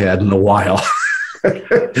than we've had in a while.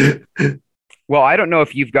 Well, I don't know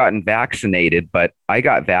if you've gotten vaccinated, but I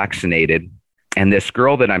got vaccinated. And this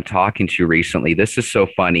girl that I'm talking to recently, this is so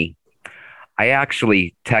funny. I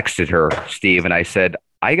actually texted her, Steve, and I said,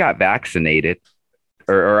 I got vaccinated.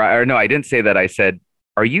 Or no, I didn't say that. I said,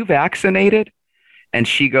 are you vaccinated? And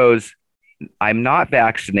she goes, I'm not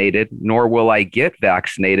vaccinated, nor will I get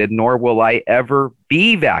vaccinated, nor will I ever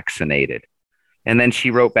be vaccinated. And then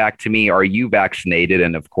she wrote back to me, are you vaccinated?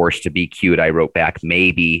 And of course, to be cute, I wrote back,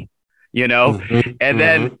 maybe,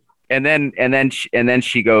 Mm-hmm. and then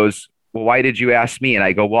she goes, well, why did you ask me? And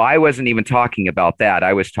I go, well, I wasn't even talking about that.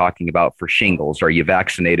 I was talking about for shingles. Are you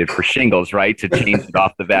vaccinated for shingles, right? To change it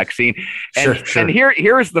off the vaccine. And, Sure. and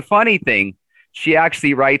here's the funny thing. She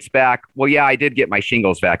actually writes back, well, yeah, I did get my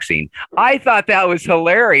shingles vaccine. I thought that was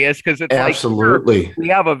hilarious because it's absolutely. Like, we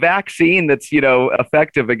have a vaccine that's,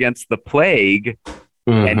 effective against the plague.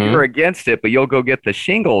 Mm-hmm. And you're against it, but you'll go get the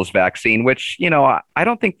shingles vaccine, which, I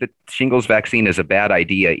don't think the shingles vaccine is a bad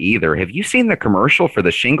idea either. Have you seen the commercial for the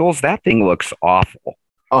shingles? That thing looks awful.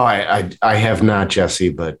 Oh, I have not, Jesse,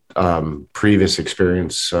 but previous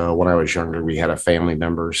experience when I was younger, we had a family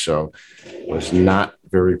member, so it was not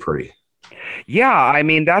very pretty. Yeah, I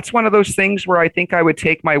mean, that's one of those things where I think I would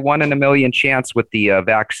take my 1 in a million chance with the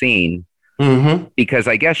vaccine. Mm-hmm. Because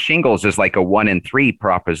I guess shingles is like a 1 in 3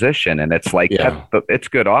 proposition, and it's like it's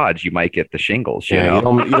good odds you might get the shingles. You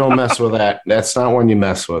don't mess with that. That's not one you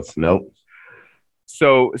mess with. Nope.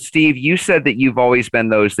 So, Steve, you said that you've always been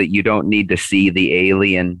those that you don't need to see the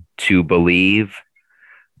alien to believe.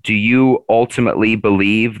 Do you ultimately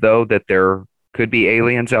believe, though, that there could be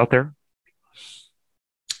aliens out there?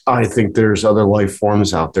 I think there's other life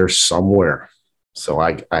forms out there somewhere. So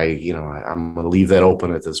I'm going to leave that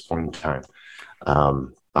open at this point in time.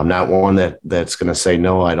 I'm not one that's going to say,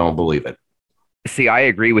 no, I don't believe it. See, I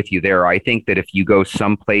agree with you there. I think that if you go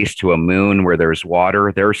someplace to a moon where there's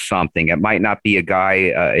water, there's something. It might not be a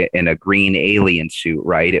guy in a green alien suit,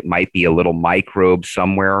 right? It might be a little microbe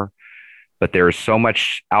somewhere, but there's so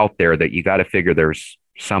much out there that you got to figure there's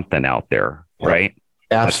something out there, right?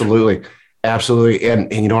 Absolutely. Absolutely.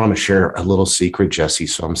 And you know what? I'm going to share a little secret, Jesse.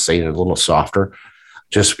 So I'm saying it a little softer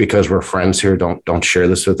just because we're friends here. Don't share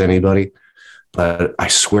this with anybody. But I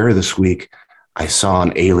swear this week I saw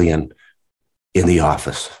an alien in the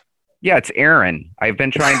office. Yeah, it's Aaron. I've been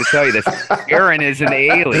trying to tell you this. Aaron is an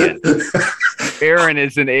alien. Aaron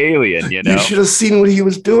is an alien, You should have seen what he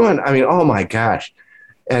was doing. I mean, oh my gosh.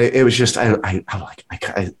 And it was just, I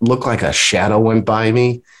looked like a shadow went by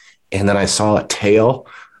me. And then I saw a tail.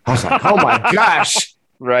 I was like, oh my gosh.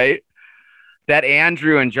 Right. That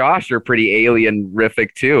Andrew and Josh are pretty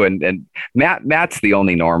alien-rific too. And Matt's the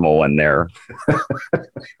only normal one there.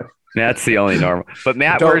 Matt's the only normal. But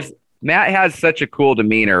Matt has such a cool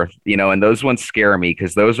demeanor, and those ones scare me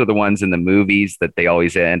because those are the ones in the movies that they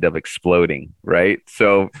always end up exploding, right?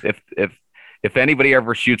 So if anybody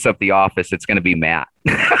ever shoots up The Office, it's going to be Matt.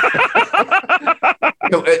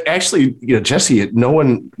 Actually, Jesse,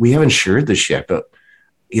 we haven't shared this yet, but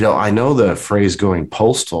I know the phrase going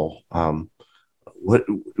postal. What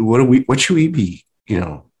should we be,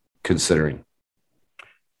 considering?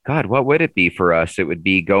 God, what would it be for us? It would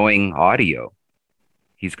be going audio.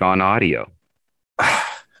 He's gone audio.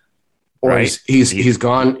 Or right? he's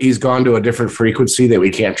gone to a different frequency that we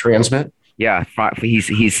can't transmit. Yeah,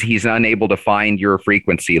 he's unable to find your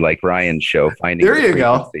frequency, like Ryan's show. Finding there you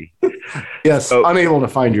frequency. Go. Yes, so, unable to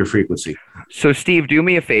find your frequency. So, Steve, do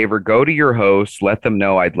me a favor. Go to your host. Let them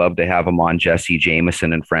know I'd love to have them on, Jesse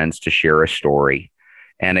Jameson and Friends, to share a story.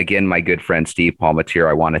 And again, my good friend Steve Palmatier,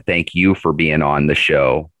 I want to thank you for being on the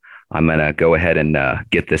show. I'm going to go ahead and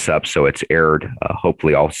get this up so it's aired.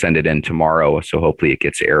 Hopefully, I'll send it in tomorrow. So hopefully it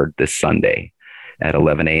gets aired this Sunday at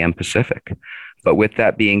 11 a.m. Pacific. But with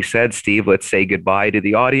that being said, Steve, let's say goodbye to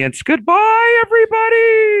the audience. Goodbye,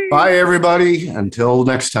 everybody. Bye, everybody. Until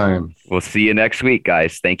next time. We'll see you next week,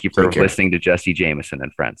 guys. Thank you for listening to Jesse Jameson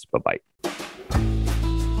and Friends. Bye-bye.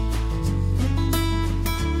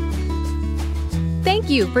 Thank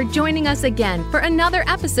you for joining us again for another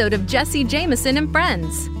episode of Jesse Jameson and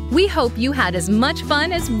Friends. We hope you had as much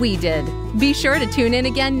fun as we did. Be sure to tune in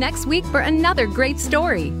again next week for another great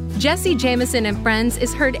story. Jesse Jameson and Friends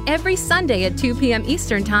is heard every Sunday at 2 p.m.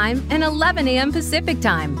 Eastern Time and 11 a.m. Pacific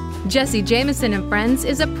Time. Jesse Jameson and Friends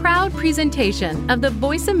is a proud presentation of the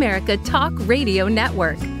Voice America Talk Radio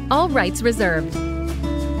Network. All rights reserved.